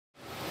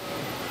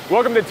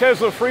Welcome to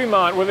Tesla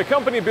Fremont, where the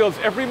company builds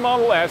every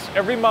Model S,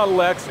 every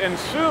Model X, and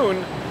soon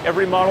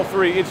every Model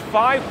 3. It's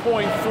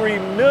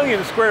 5.3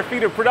 million square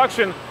feet of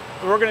production,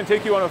 and we're going to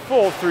take you on a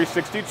full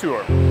 360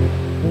 tour.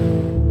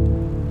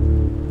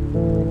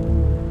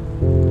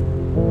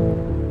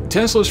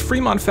 Tesla's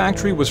Fremont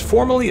factory was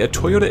formerly a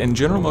Toyota and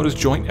General Motors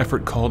joint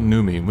effort called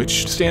NUMMI,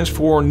 which stands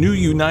for New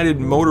United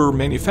Motor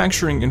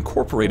Manufacturing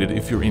Incorporated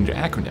if you're into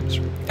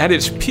acronyms. At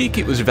its peak,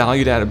 it was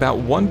valued at about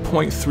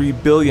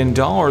 $1.3 billion,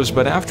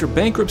 but after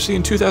bankruptcy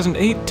in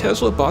 2008,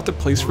 Tesla bought the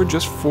place for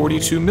just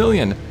 $42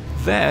 million.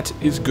 That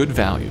is good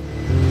value.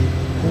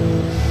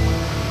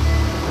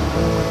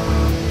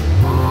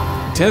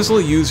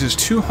 Tesla uses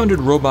 200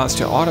 robots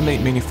to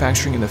automate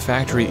manufacturing in the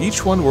factory,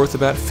 each one worth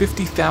about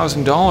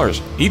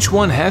 $50,000. Each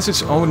one has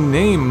its own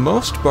name,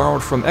 most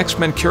borrowed from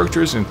X-Men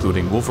characters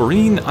including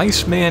Wolverine,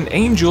 Iceman,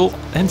 Angel,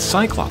 and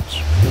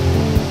Cyclops.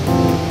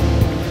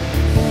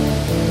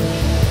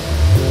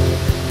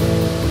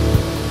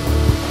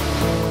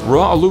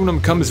 Raw aluminum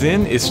comes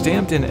in, is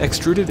stamped and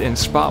extruded and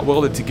spot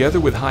welded together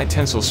with high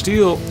tensile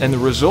steel, and the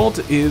result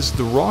is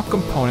the raw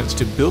components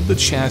to build the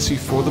chassis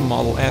for the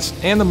Model S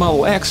and the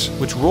Model X,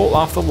 which roll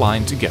off the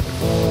line together.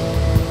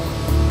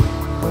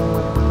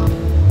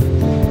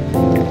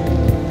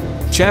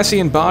 Chassis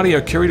and body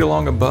are carried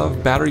along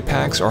above, battery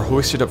packs are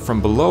hoisted up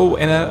from below,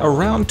 and at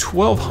around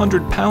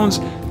 1,200 pounds,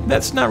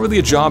 that's not really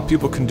a job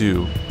people can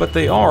do, but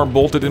they are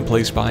bolted in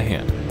place by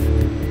hand.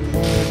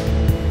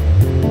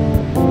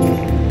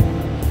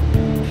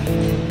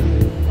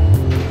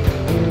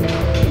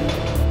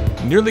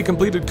 Nearly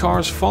completed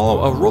cars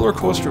follow a roller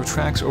coaster of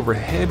tracks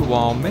overhead,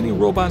 while many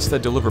robots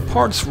that deliver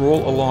parts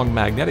roll along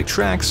magnetic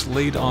tracks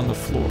laid on the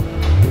floor.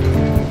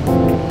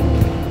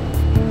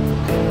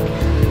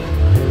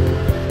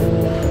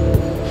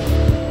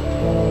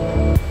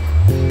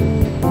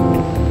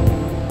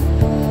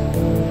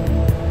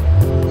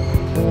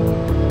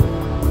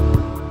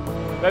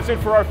 That's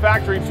it for our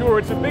factory tour.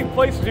 It's a big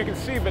place, as you can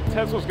see, but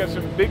Tesla's got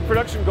some big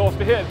production goals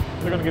to hit.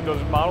 They're going to get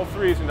those Model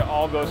 3s into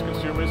all those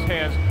consumers'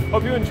 hands.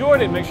 Hope you enjoyed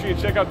it. Make sure you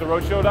check out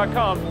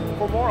theroadshow.com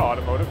for more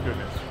automotive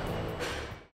goodness.